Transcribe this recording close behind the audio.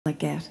I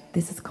get.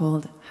 This is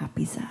called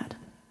Happy Sad.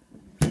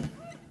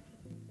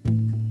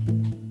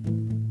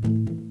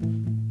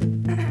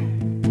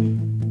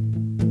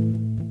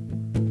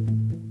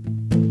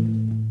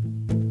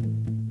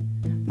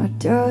 My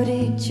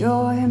dirty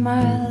joy,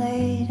 my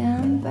laid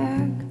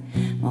back,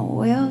 my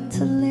will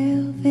to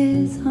live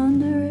is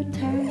under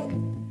attack.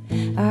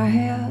 I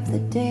have the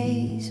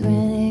days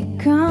when it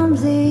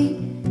comes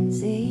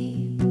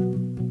easy.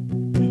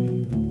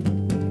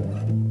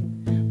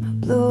 My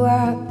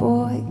blue-eyed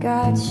boy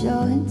got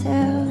show and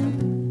tell.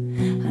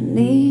 I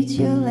need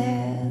your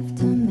laugh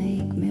to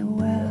make me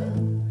well.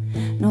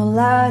 No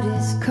light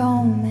is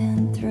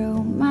coming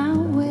through my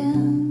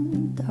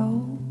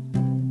window.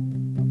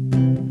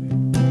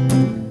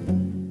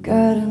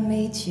 Gotta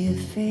meet you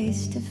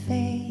face to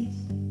face,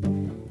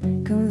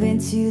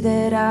 convince you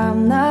that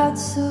I'm not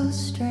so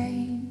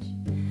strange.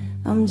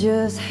 I'm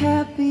just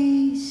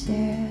happy,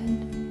 sad.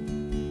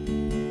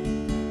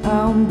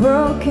 I'm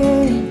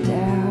broken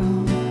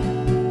down,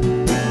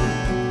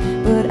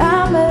 but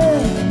I'm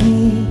a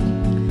need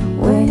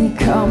when you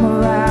come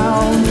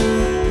around.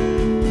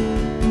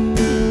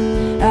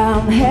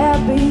 I'm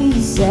happy,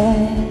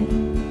 sad,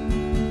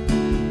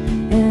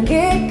 and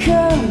it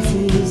comes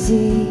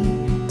easy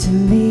to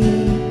me.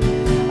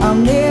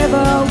 I'm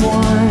never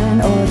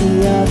one or the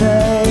other.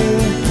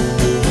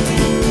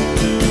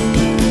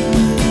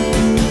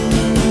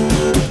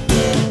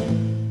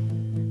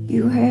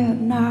 You have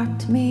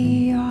knocked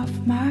me off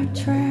my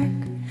track.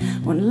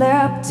 One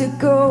lap to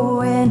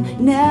go and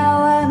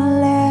now I'm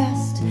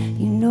last.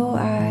 You know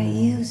I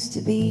used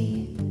to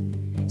be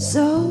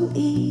so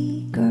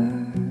eager.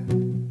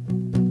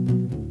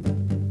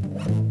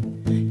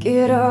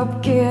 Get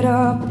up, get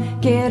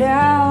up, get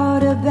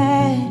out of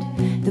bed.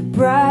 The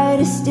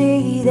brightest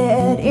day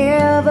that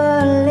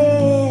ever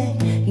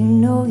lit. You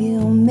know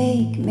you'll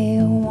make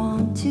me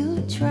want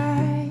to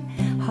try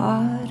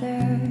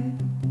harder.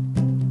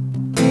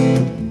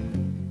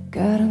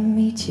 Gotta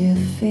meet you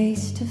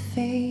face to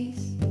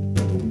face,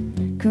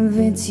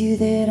 convince you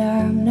that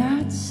I'm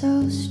not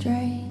so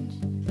strange.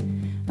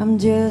 I'm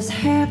just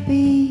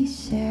happy,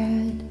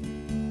 sad.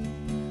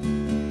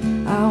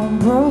 I'm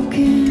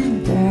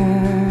broken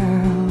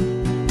down,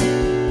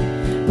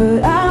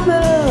 but I'm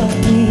a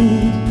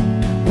need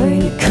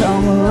when you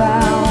come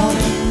around.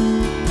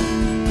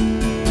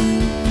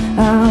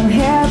 I'm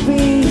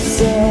happy,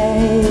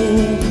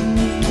 sad,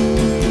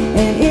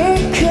 and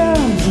it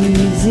comes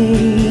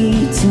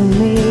easy to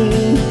me.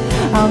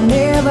 I'm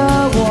never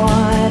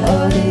one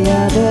or the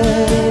other.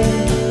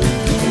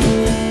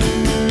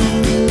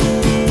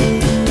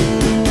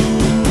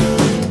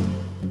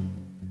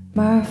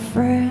 My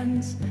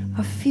friends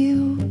are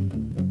few,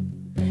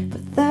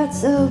 but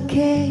that's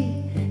okay,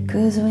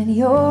 'cause when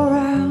you're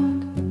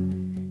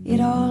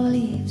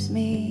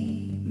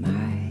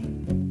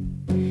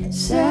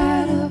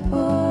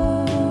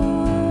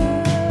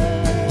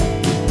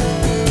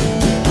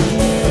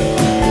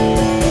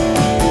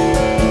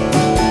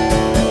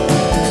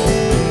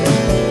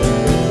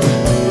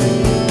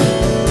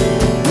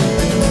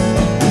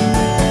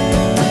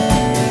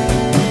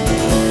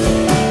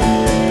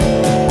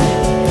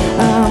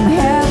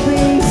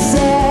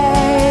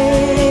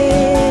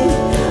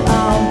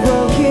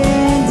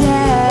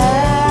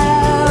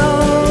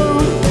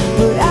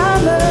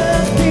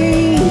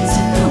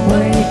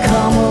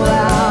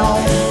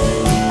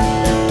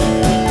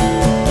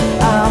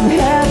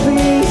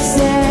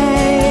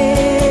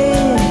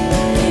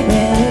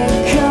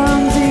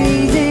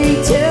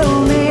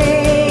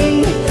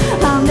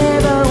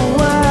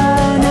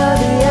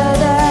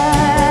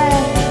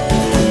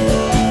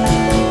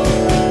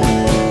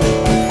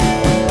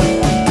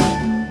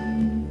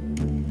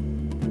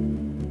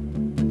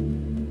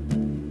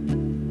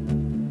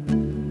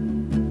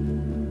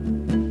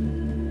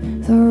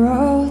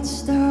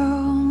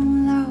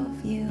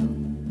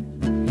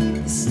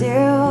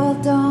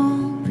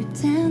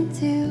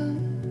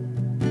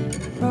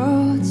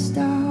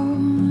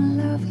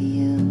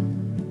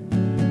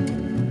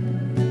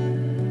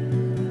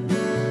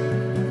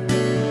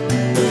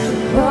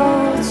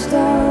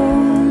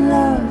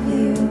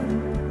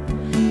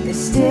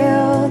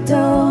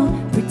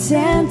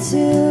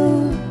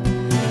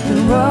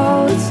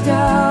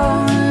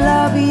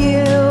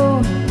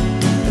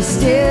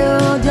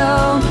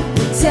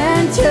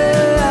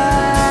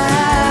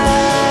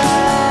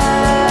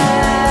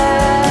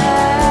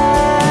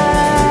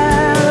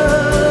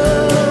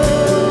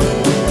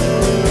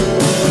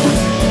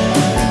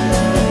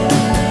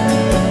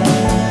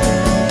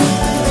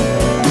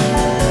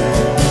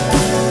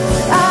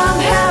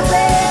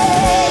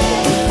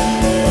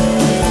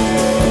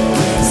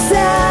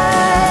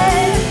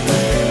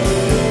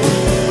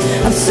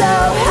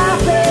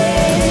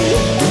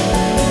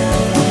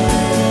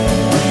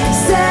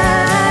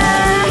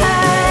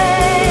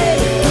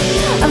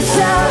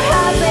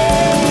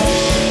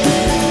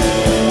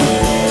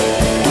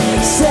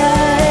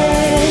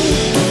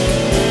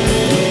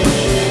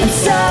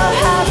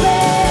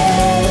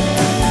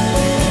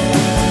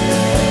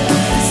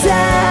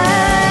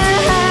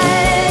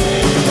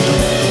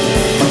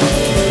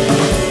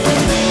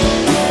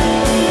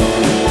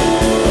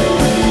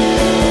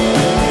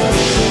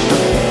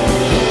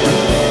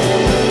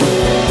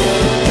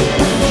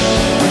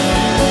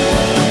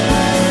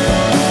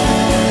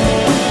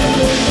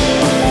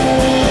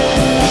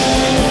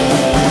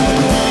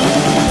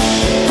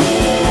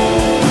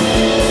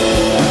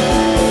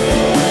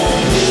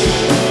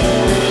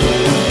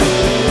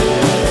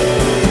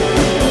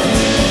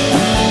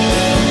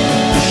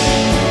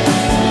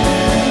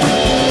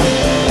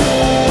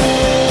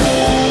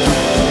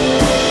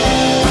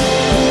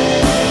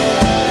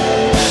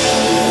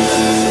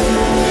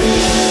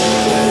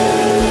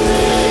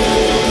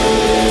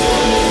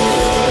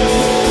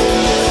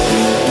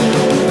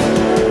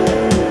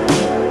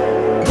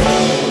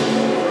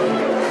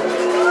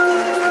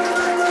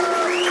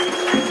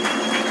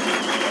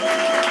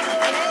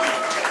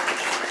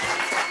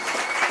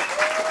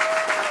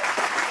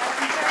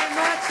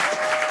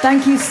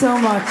Thank you so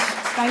much.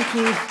 Thank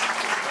you.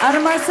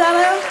 Adam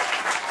Marcello,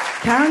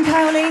 Karen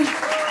Cowley,